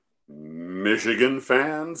Michigan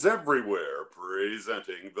fans everywhere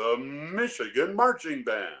presenting the Michigan Marching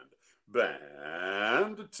Band.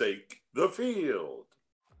 Band, take the field.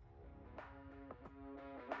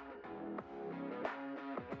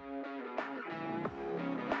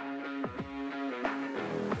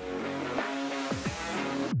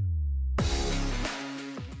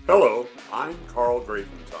 Hello, I'm Carl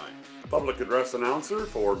Grapentine, public address announcer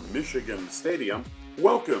for Michigan Stadium.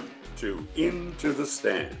 Welcome to Into the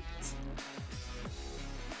Stands.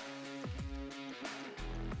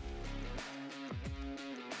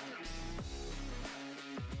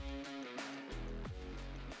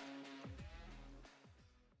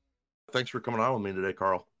 Thanks for coming on with me today,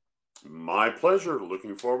 Carl. My pleasure.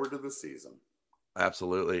 Looking forward to the season.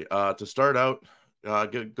 Absolutely. To start out, go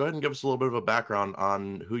ahead and give us a little bit of a background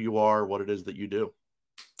on who you are, what it is that you do.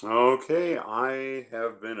 Okay, I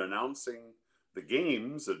have been announcing the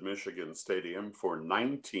games at Michigan Stadium for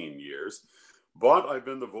 19 years, but I've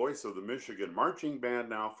been the voice of the Michigan Marching Band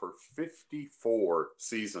now for 54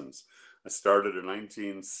 seasons. I started in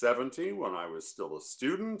 1970 when I was still a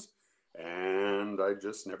student, and I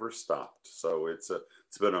just never stopped. So it's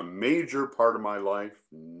been a major part of my life.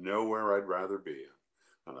 Nowhere I'd rather be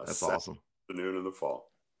on a That's awesome. afternoon in the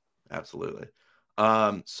fall. Absolutely.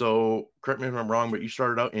 So correct me if I'm wrong, but you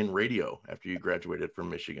started out in radio after you graduated from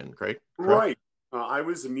Michigan, correct? Right. I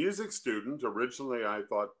was a music student. Originally, I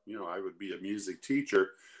thought, I would be a music teacher.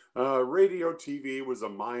 Radio TV was a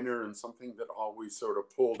minor and something that always sort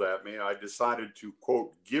of pulled at me. I decided to,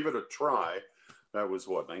 quote, give it a try. That was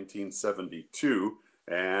 1972.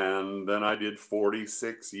 And then I did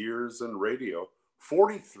 46 years in radio,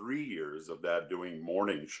 43 years of that doing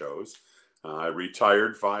morning shows. I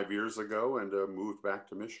retired 5 years ago and moved back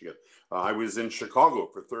to Michigan. I was in Chicago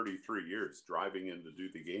for 33 years, driving in to do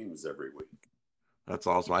the games every week. That's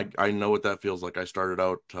awesome. I know what that feels like. I started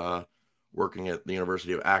out working at the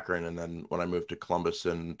University of Akron, and then when I moved to Columbus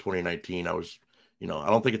in 2019, I was, I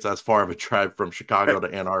don't think it's as far of a drive from Chicago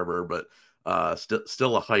to Ann Arbor, but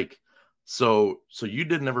still a hike. So you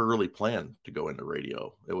did never really plan to go into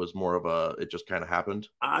radio. It was more of it just kind of happened.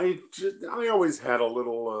 I always had a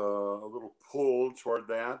little pull toward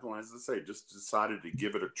that, and as I say, just decided to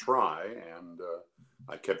give it a try, and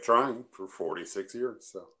I kept trying for 46 years.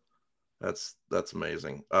 So that's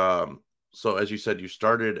amazing. So as you said, you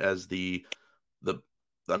started as the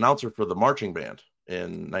announcer for the marching band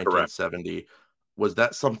in 1970. Correct. Was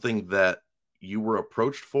that something that you were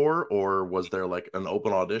approached for, or was there like an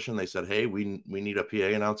open audition? They said, hey, we need a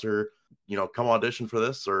PA announcer, come audition for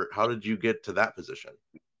this, or how did you get to that position?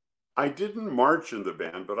 I didn't march in the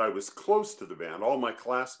band, but I was close to the band. All my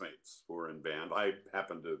classmates were in band. I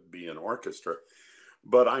happened to be in orchestra,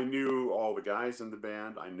 but I knew all the guys in the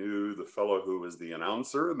band. I knew the fellow who was the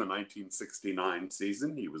announcer in the 1969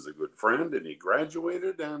 season. He was a good friend, and he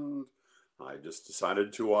graduated, and I just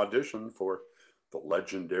decided to audition for the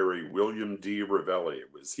legendary William D. Ravelli.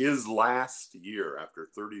 It was his last year after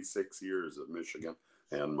 36 years at Michigan,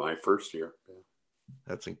 and my first year. Yeah.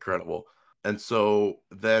 That's incredible. And so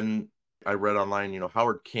then I read online,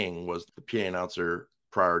 Howard King was the PA announcer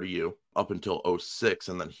prior to you up until 2006,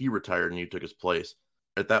 and then he retired and you took his place.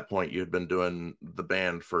 At that point, you had been doing the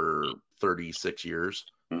band for 36 years.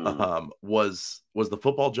 Mm-hmm. Was the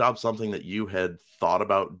football job something that you had thought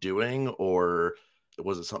about doing, or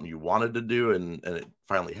was it something you wanted to do and it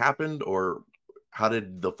finally happened, or how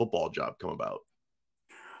did the football job come about?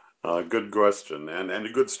 Good question and a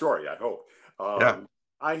good story, I hope. Yeah.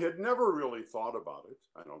 I had never really thought about it,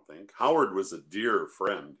 I don't think. Howard was a dear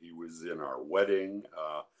friend. He was in our wedding.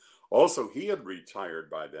 Also, he had retired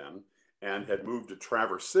by then and had moved to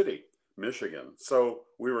Traverse City, Michigan. So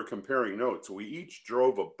we were comparing notes. We each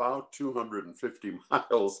drove about 250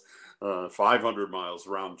 miles, 500 miles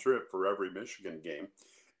round trip for every Michigan game.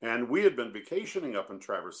 And we had been vacationing up in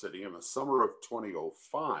Traverse City in the summer of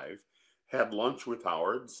 2005, had lunch with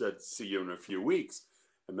Howard, said, see you in a few weeks.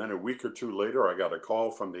 And then a week or two later, I got a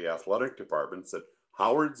call from the athletic department, said,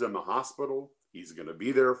 Howard's in the hospital. He's going to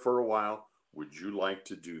be there for a while. Would you like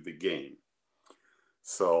to do the game?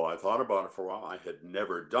 So I thought about it for a while. I had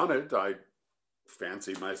never done it. I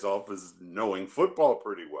fancied myself as knowing football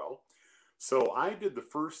pretty well. So I did the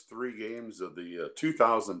first 3 games of the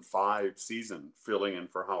 2005 season, filling in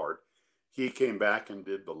for Howard. He came back and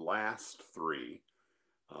did the last 3.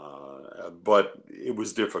 But it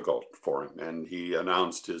was difficult for him, and he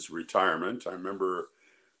announced his retirement. I remember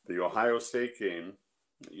the Ohio State game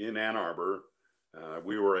in Ann Arbor.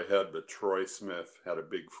 We were ahead, but Troy Smith had a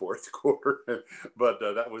big fourth quarter. But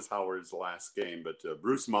that was Howard's last game. But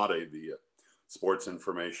Bruce Mate, the sports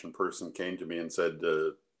information person, came to me and said,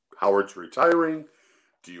 Howard's retiring.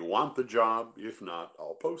 do you want the job? If not,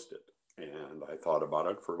 I'll post it. And I thought about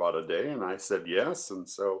it for about a day, and I said yes. And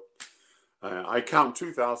so I count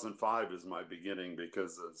 2005 as my beginning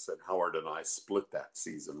because, as I said, Howard and I split that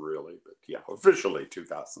season, really. But yeah, officially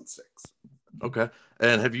 2006. Okay.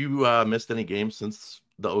 And have you missed any games since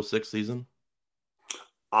the '06 season that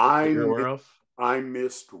I you're mi- aware of? I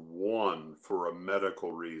missed one for a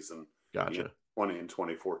medical reason in Gotcha. 20 and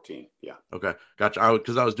 2014. Yeah. Okay. Gotcha.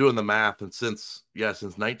 Because I was doing the math, and since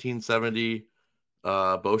 1970,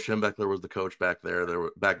 Bo Schembechler was the coach back there.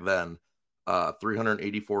 Back then,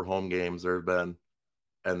 384 home games there have been,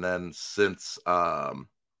 and then since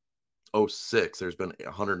 '06, there's been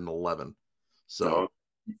 111. No, So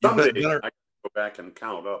you've been someday better. I can go back and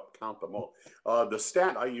count them all. The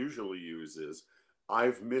stat I usually use is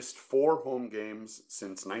I've missed 4 home games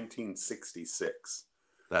since 1966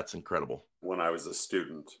 That's incredible. when I was a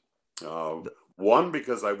student. Uh, One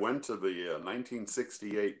because I went to the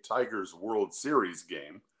 1968 Tigers World Series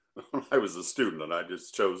game when I was a student, and I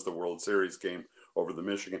just chose the World Series game over the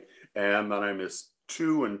Michigan. And then I missed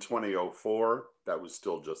 2 in 2004. That was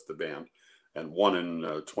still just the band, and one in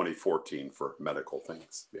 2014 for medical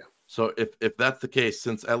things. Yeah. So if that's the case,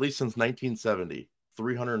 at least since 1970,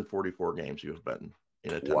 344 games you have been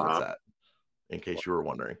in attendance Wow. at, in case you were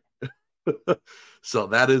wondering. So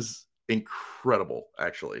that is incredible,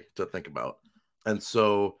 actually, to think about. And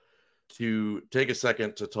so to take a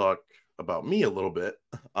second to talk about me a little bit,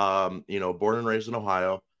 born and raised in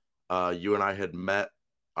Ohio, you and I had met.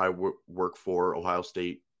 I work for Ohio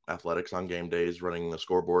State Athletics on game days, running the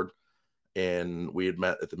scoreboard, and we had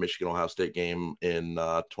met at the Michigan Ohio State game in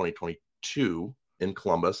 2022 in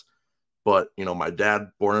Columbus. But my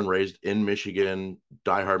dad, born and raised in Michigan,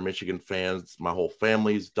 diehard Michigan fans. My whole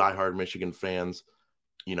family's diehard Michigan fans.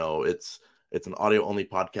 It's an audio only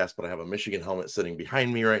podcast, but I have a Michigan helmet sitting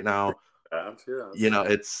behind me right now.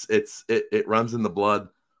 Yes. It runs in the blood.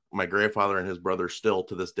 My grandfather and his brother still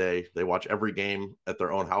to this day, they watch every game at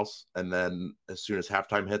their own house. And then as soon as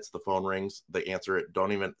halftime hits, the phone rings, they answer it.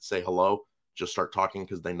 Don't even say hello. Just start talking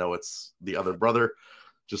because they know it's the other brother.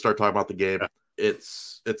 Just start talking about the game.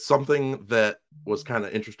 It's something that was kind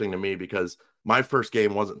of interesting to me because my first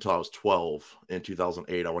game wasn't until I was 12 in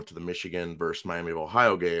 2008. I went to the Michigan versus Miami of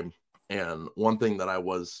Ohio game. And one thing that I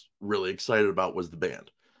was really excited about was the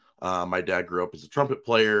band. My dad grew up as a trumpet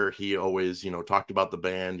player. He always, talked about the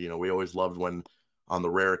band. We always loved when, on the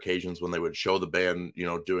rare occasions when they would show the band,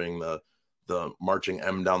 doing the marching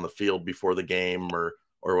M down the field before the game or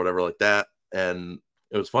whatever like that. And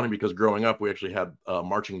it was funny because growing up, we actually had a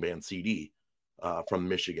marching band CD from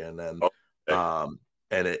Michigan, and Okay.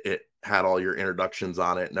 it had all your introductions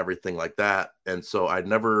on it and everything like that. And so I'd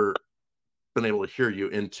never been able to hear you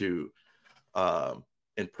in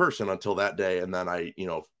person until that day. And then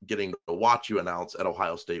getting to watch you announce at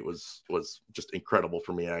Ohio State was just incredible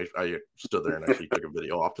for me. I stood there and actually took a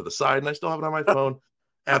video off to the side, and I still have it on my phone.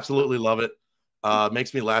 Absolutely love it.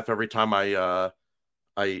 Makes me laugh every time I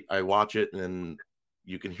watch it, and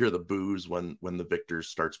you can hear the boos when the Victors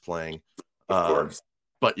starts playing. Of course.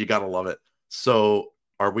 But you gotta love it. So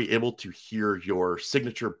are we able to hear your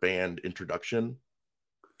signature band introduction?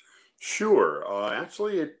 Sure.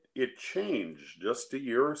 Actually, it changed just a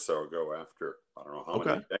year or so ago after, I don't know how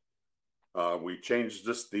many Okay. days. We changed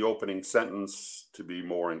just the opening sentence to be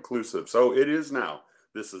more inclusive. So it is now.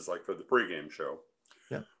 This is like for the pregame show.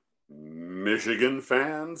 Yeah. Michigan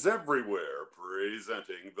fans everywhere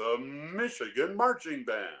presenting the Michigan Marching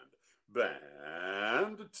Band.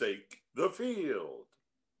 Band, take the field.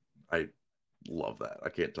 I love that. I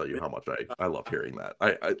can't tell you how much I love hearing that.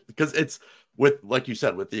 I because it's, with, like you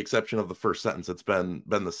said, with the exception of the first sentence, it's been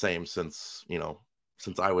the same since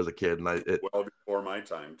I was a kid, and Well before my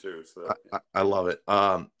time too. So I love it.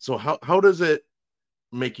 So how does it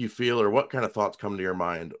make you feel, or what kind of thoughts come to your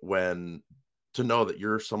mind when to know that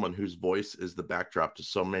you're someone whose voice is the backdrop to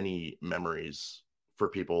so many memories for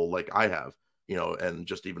people like I have, and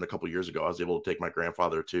just even a couple years ago, I was able to take my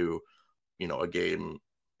grandfather to, a game.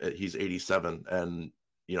 He's 87, and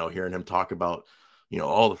hearing him talk about,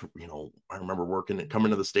 all the, I remember coming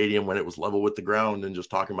to the stadium when it was level with the ground, and just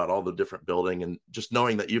talking about all the different building, and just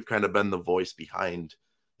knowing that you've kind of been the voice behind,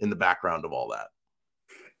 in the background of all that.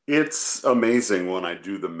 it's amazing when I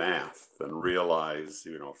do the math and realize,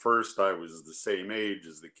 first I was the same age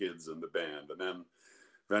as the kids in the band, and then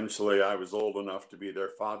eventually I was old enough to be their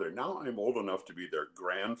father. Now I'm old enough to be their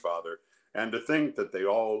grandfather. And to think that they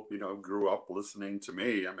all, grew up listening to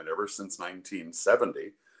me, I mean, ever since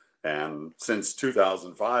 1970 and since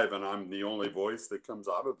 2005, and I'm the only voice that comes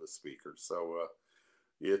out of the speaker. So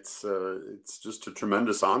it's just a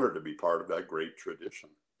tremendous honor to be part of that great tradition.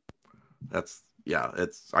 That's Yeah,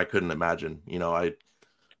 I couldn't imagine.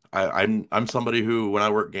 I'm somebody who, when I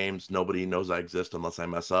work games, nobody knows I exist unless I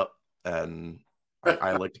mess up, and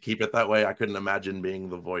I like to keep it that way. I couldn't imagine being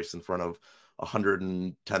the voice in front of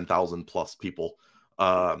 110,000 plus people.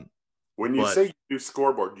 Um, When you but say you do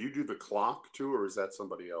scoreboard, do you do the clock too, or is that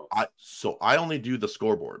somebody else? I only do the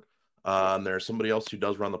scoreboard. Okay. There's somebody else who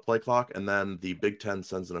does run the play clock, and then the Big Ten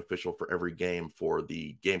sends an official for every game for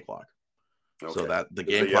the game clock, so Okay. that the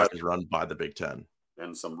Because game they have, clock is run by the Big Ten.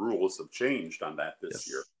 and some rules have changed on that this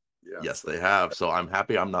year. Yes, Yeah. yes, So. they have. So I'm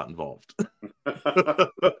happy I'm not involved. Okay.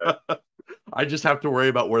 I just have to worry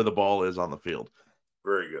about where the ball is on the field.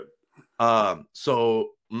 Very good. So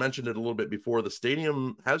mentioned it a little bit before. The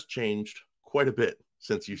stadium has changed quite a bit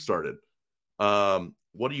since you started.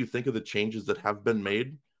 What do you think of the changes that have been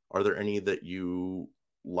made? Are there any that you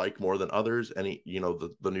like more than others? Any,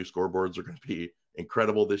 the new scoreboards are going to be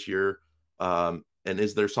incredible this year. And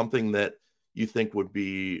is there something that you think would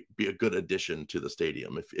be a good addition to the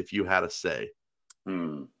stadium if you had a say?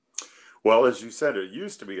 Hmm. Well, as you said, it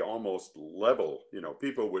used to be almost level.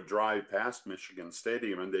 People would drive past Michigan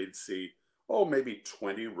Stadium and they'd see, oh, maybe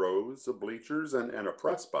 20 rows of bleachers and a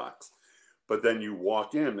press box. But then you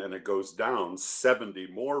walk in and it goes down 70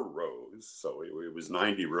 more rows. So it was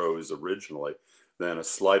 90 rows originally, then a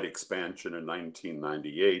slight expansion in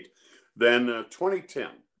 1998. Then 2010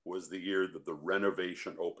 was the year that the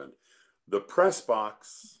renovation opened. The press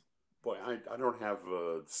box, boy, I don't have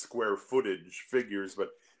square footage figures, but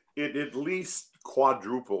it at least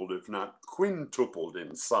quadrupled, if not quintupled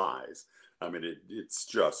in size. I mean, it's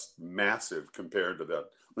just massive compared to that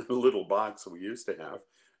little box we used to have.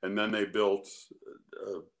 And then they built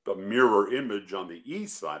a mirror image on the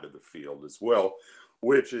east side of the field as well,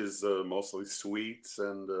 which is mostly suites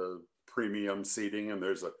and premium seating. And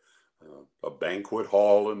there's a banquet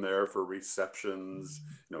hall in there for receptions.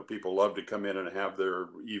 People love to come in and have their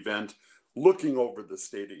event looking over the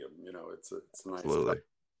stadium. It's nice. Absolutely.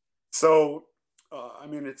 So, I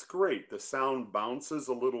mean, it's great. The sound bounces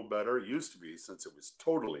a little better. It used to be, since it was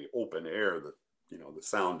totally open air, that the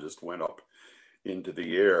sound just went up into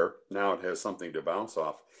the air. Now it has something to bounce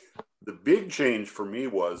off. The big change for me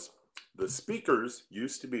was the speakers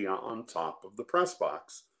used to be on top of the press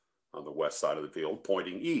box on the west side of the field,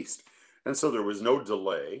 pointing east. And so there was no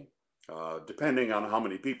delay. Depending on how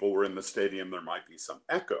many people were in the stadium, there might be some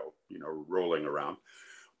echo, rolling around.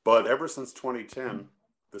 But ever since 2010,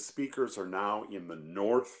 the speakers are now in the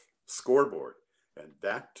north scoreboard. And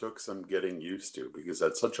that took some getting used to because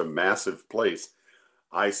that's such a massive place.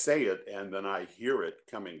 I say it and then I hear it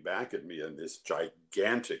coming back at me in this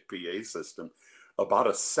gigantic PA system about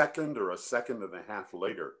a second or a second and a half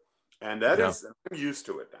later. And Yeah. I'm used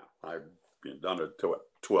to it now. I've done it to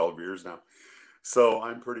 12 years now. So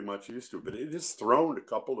I'm pretty much used to it. But it has thrown a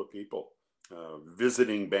couple of people,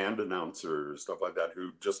 visiting band announcers, stuff like that,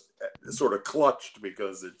 who just sort of clutched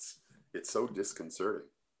because it's so disconcerting.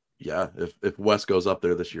 Yeah. If Wes goes up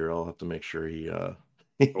there this year, I'll have to make sure he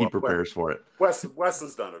he Well, prepares for it. Wes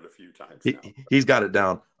has done it a few times now. He's got it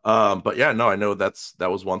down. But yeah, no, I know that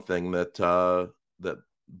was one thing that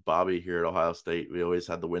Bobby here at Ohio State, we always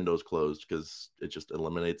had the windows closed because it just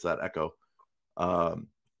eliminates that echo.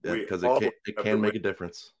 We Because always it have can make a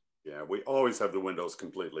difference. Yeah, we always have the windows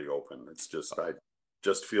completely open. It's just I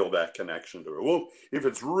just feel that connection to it. Well, if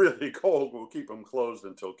it's really cold, we'll keep them closed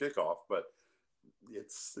until kickoff. But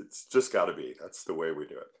it's just got to be. That's the way we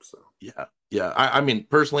do it. So Yeah, yeah. I mean,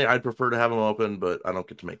 personally, I'd prefer to have them open, but I don't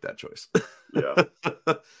get to make that choice. yeah,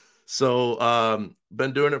 So,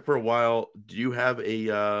 been doing it for a while. Do you have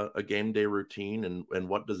a game day routine, and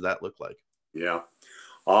what does that look like? yeah.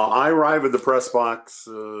 I arrive at the press box.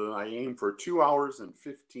 I aim for 2 hours and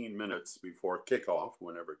 15 minutes before kickoff,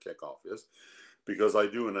 whenever kickoff is, because I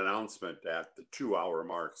do an announcement at the 2 hour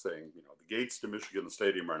mark saying, the gates to Michigan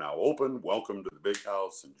Stadium are now open. Welcome to the big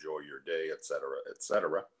house. Enjoy your day, et cetera, et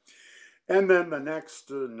cetera. And then the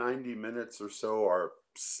next 90 minutes or so are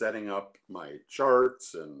setting up my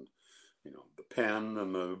charts and, the pen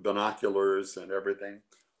and the binoculars and everything.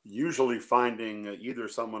 Usually finding either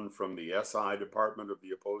someone from the SI department of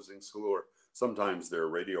the opposing school or sometimes their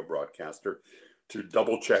radio broadcaster to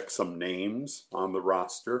double check some names on the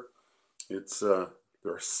roster. There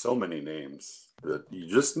are so many names that you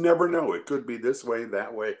just never know. It could be this way,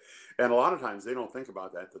 that way. And a lot of times they don't think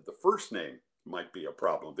about that the first name might be a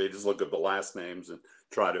problem. They just look at the last names and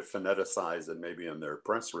try to phoneticize it maybe in their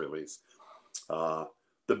press release.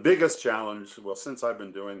 The biggest challenge, well, since I've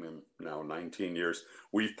been doing them now 19 years,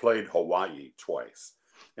 we've played Hawaii twice.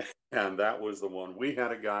 And that was the one. We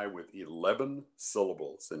had a guy with 11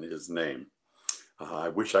 syllables in his name. I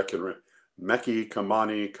wish I could Meki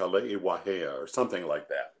Kamani Kalei Wahea or something like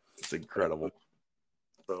that. It's incredible.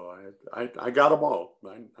 So I got them all.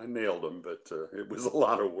 I nailed them, but it was a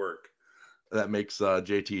lot of work. That makes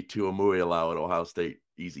JT Tuamui-Alao at Ohio State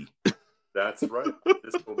easy. That's right.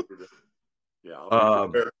 This will be yeah, I'll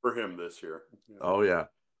be prepared for him this year. Yeah. Oh yeah.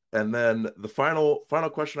 And then the final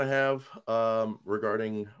question I have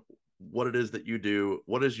regarding what it is that you do.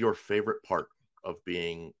 What is your favorite part of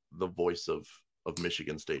being the voice of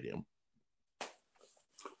Michigan Stadium?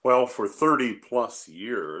 Well, for 30 plus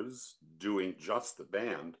years doing just the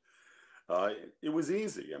band, it was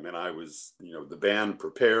easy. I mean, I was, the band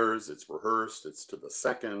prepares, it's rehearsed, it's to the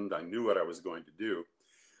second. I knew what I was going to do.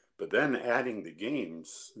 But then adding the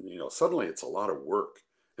games, suddenly it's a lot of work.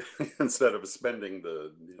 Instead of spending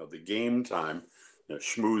the game time,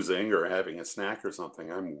 schmoozing or having a snack or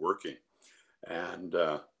something, I'm working. And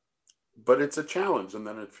but it's a challenge, and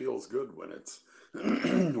then it feels good when it's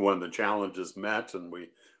when the challenge is met, and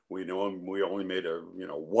we know we only made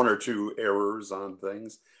one or two errors on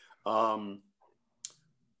things. Um,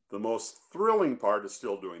 the most thrilling part is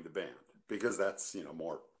still doing the band because that's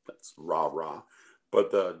that's rah rah.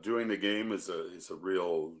 But doing the game is a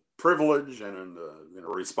real privilege and a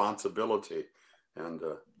responsibility, and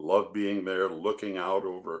love being there, looking out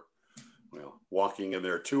over, walking in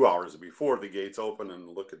there 2 hours before the gates open and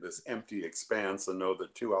look at this empty expanse and know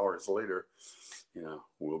that 2 hours later,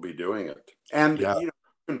 we'll be doing it. And Yeah. you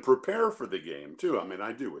can prepare for the game too. I mean,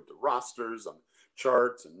 I do with the rosters and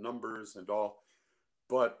charts and numbers and all,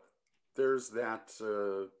 but there's that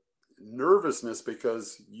nervousness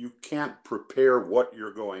because you can't prepare what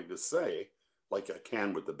you're going to say like I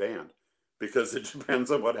can with the band because it depends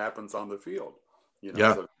on what happens on the field.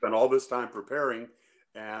 Yeah. So I've spent all this time preparing,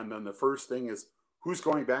 and then the first thing is who's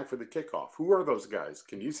going back for the kickoff? Who are those guys?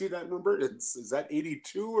 Can you see that number? Is that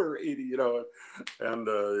 82 or 80? And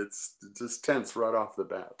it's just tense right off the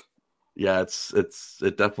bat. Yeah,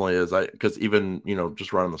 it definitely is. Because even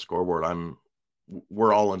just running the scoreboard,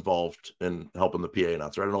 we're all involved in helping the PA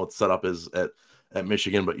announcer. I don't know what the setup is at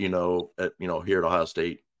Michigan, but here at Ohio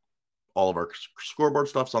State, all of our scoreboard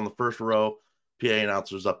stuff's on the first row. PA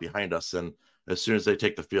announcers up behind us, and as soon as they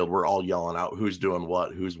take the field, we're all yelling out who's doing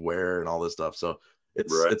what, who's where, and all this stuff. So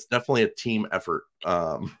it's definitely a team effort,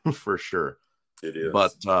 for sure. It is.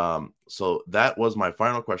 But so that was my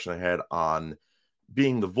final question I had on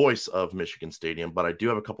being the voice of Michigan Stadium, but I do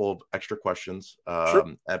have a couple of extra questions.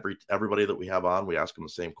 Sure. Everybody that we have on, we ask them the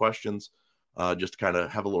same questions, just to kind of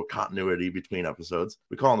have a little continuity between episodes.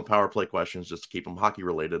 We call them the power play questions just to keep them hockey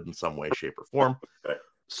related in some way, shape, or form. Okay.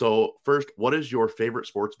 So first, what is your favorite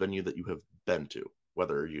sports venue that you have been to?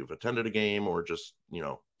 Whether you've attended a game or just,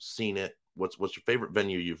 seen it, what's your favorite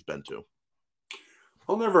venue you've been to?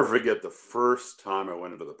 I'll never forget the first time I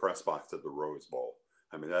went into the press box at the Rose Bowl.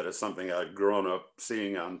 I mean, that is something I'd grown up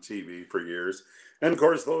seeing on TV for years. And of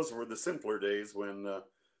course, those were the simpler days when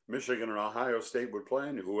Michigan and Ohio State would play,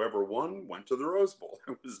 and whoever won went to the Rose Bowl.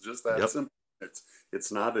 It was just that simple.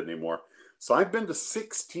 It's not anymore. So I've been to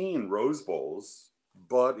 16 Rose Bowls,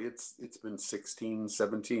 but it's been 16,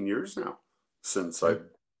 17 years now since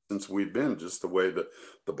we've been, just the way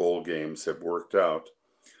the bowl games have worked out.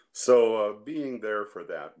 So being there for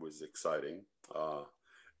that was exciting.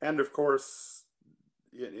 And of course,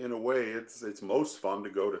 in a way, it's most fun to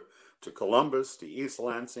go to Columbus, to East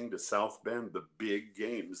Lansing, to South Bend, the big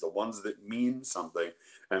games, the ones that mean something.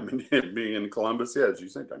 I mean, being in Columbus, as you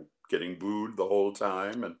said, I'm getting booed the whole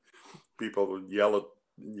time, and people would yell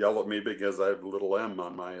at me because I have a little M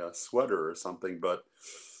on my sweater or something. But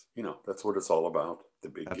that's what it's all about. The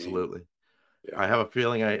big game. Absolutely. Yeah. I have a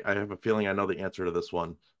feeling I know the answer to this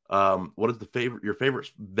one. What is your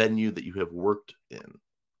favorite venue that you have worked in?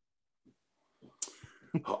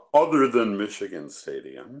 Other than Michigan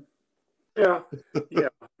Stadium. Yeah. I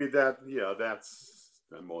mean, that's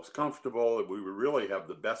the most comfortable. We really have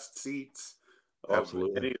the best seats of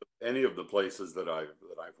Absolutely. any of the places that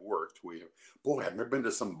I've worked. I've never been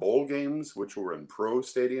to some bowl games which were in pro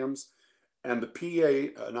stadiums, and the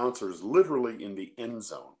PA announcer's literally in the end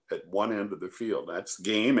zone at one end of the field. That's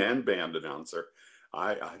game and band announcer.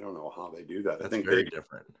 I don't know how they do that. That's I think very they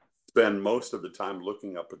different. spend most of the time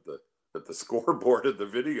looking up at the scoreboard of the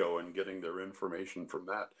video and getting their information from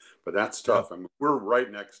that. But that's tough. Yeah. I mean, we're right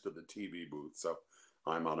next to the TV booth, so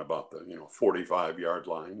I'm on about the 45-yard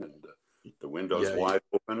line, and the window's wide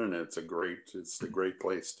open, and it's a great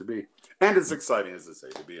place to be, and it's exciting, as I say,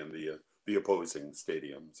 to be in the opposing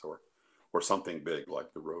stadiums or something big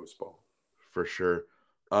like the Rose Bowl. For sure.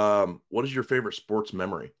 What is your favorite sports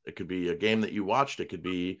memory? It could be a game that you watched. It could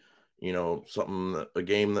be, a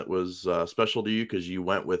game that was special to you because you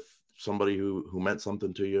went with somebody who meant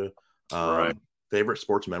something to you. Right. Favorite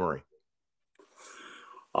sports memory?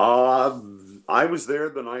 I was there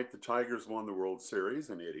the night the Tigers won the World Series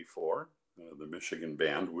in '84. The Michigan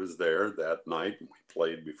band was there that night. We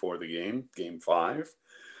played before the game, Game 5.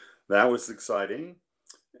 That was exciting.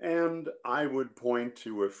 And I would point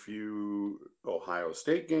to a few Ohio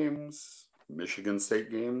State games, Michigan State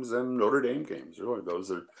games, and Notre Dame games. Really,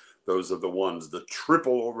 those are the ones. The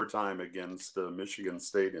triple overtime against Michigan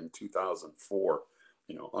State in 2004.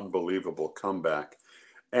 Unbelievable comeback.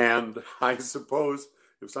 And I suppose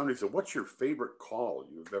if somebody said, "What's your favorite call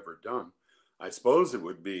you've ever done?" I suppose it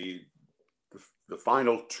would be the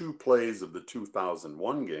final two plays of the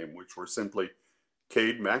 2001 game, which were simply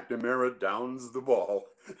Cade McNamara downs the ball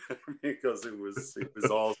because it was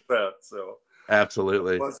all set. So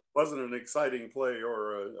Absolutely. wasn't an exciting play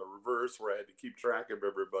or a reverse where I had to keep track of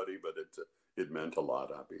everybody, but it meant a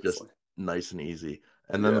lot, obviously. Just nice and easy.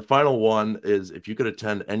 And then the final one is, if you could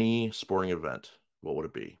attend any sporting event, what would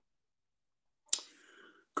it be?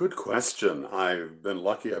 Good question. I've been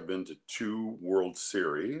lucky. I've been to 2 World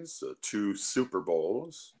Series, 2 Super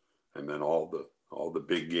Bowls, and then all the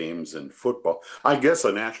big games in football. I guess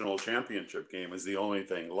a national championship game is the only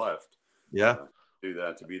thing left. Yeah.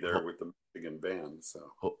 To be there with the Michigan band.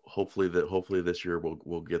 So hopefully this year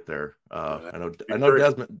we'll get there. I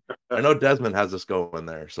know Desmond has us going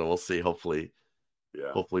there, so we'll see. Hopefully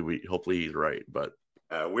he's right. But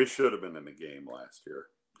we should have been in the game last year.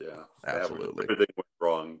 Yeah, absolutely. Everything went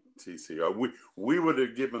wrong. TCU. We would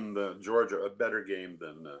have given the Georgia a better game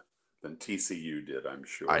than TCU did. I'm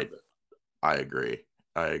sure. I agree.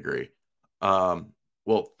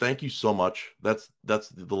 Well, thank you so much. That's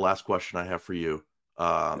the last question I have for you.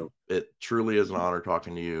 It truly is an honor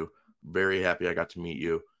talking to you. Very happy I got to meet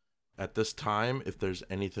you. At this time, if there's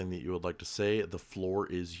anything that you would like to say, the floor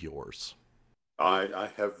is yours. I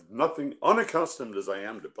have nothing, unaccustomed as I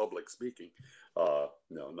am to public speaking.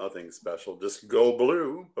 No, nothing special. Just go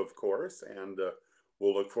blue, of course, and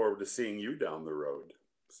we'll look forward to seeing you down the road.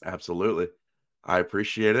 So. Absolutely. I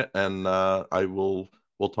appreciate it, and we'll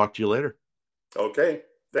talk to you later. Okay.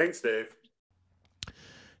 Thanks, Dave.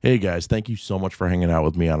 Hey guys, thank you so much for hanging out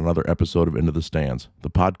with me on another episode of Into the Stands, the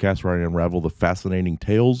podcast where I unravel the fascinating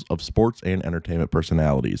tales of sports and entertainment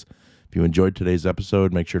personalities. If you enjoyed today's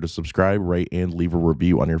episode, make sure to subscribe, rate, and leave a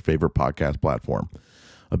review on your favorite podcast platform.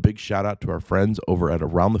 A big shout out to our friends over at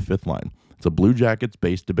Around the Fifth Line. It's a Blue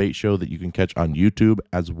Jackets-based debate show that you can catch on YouTube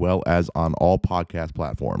as well as on all podcast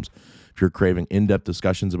platforms. If you're craving in-depth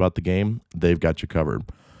discussions about the game, they've got you covered.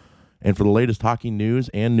 And for the latest hockey news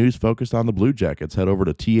and news focused on the Blue Jackets, head over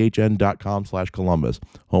to thn.com/Columbus,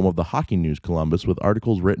 home of the Hockey News Columbus, with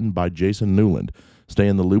articles written by Jason Newland. Stay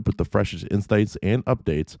in the loop with the freshest insights and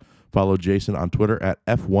updates. Follow Jason on Twitter at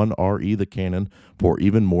F1RETheCannon for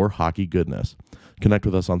even more hockey goodness. Connect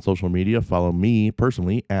with us on social media. Follow me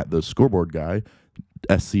personally at The Scoreboard Guy,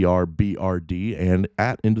 SCRBRD, and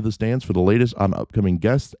at Into the Stands for the latest on upcoming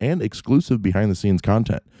guests and exclusive behind-the-scenes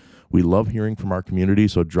content. We love hearing from our community,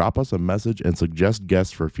 so drop us a message and suggest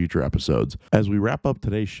guests for future episodes. As we wrap up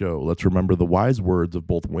today's show, let's remember the wise words of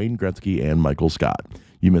both Wayne Gretzky and Michael Scott.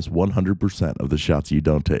 You miss 100% of the shots you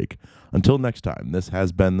don't take. Until next time, this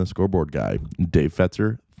has been The Scoreboard Guy. Dave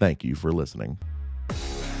Fetzer, thank you for listening.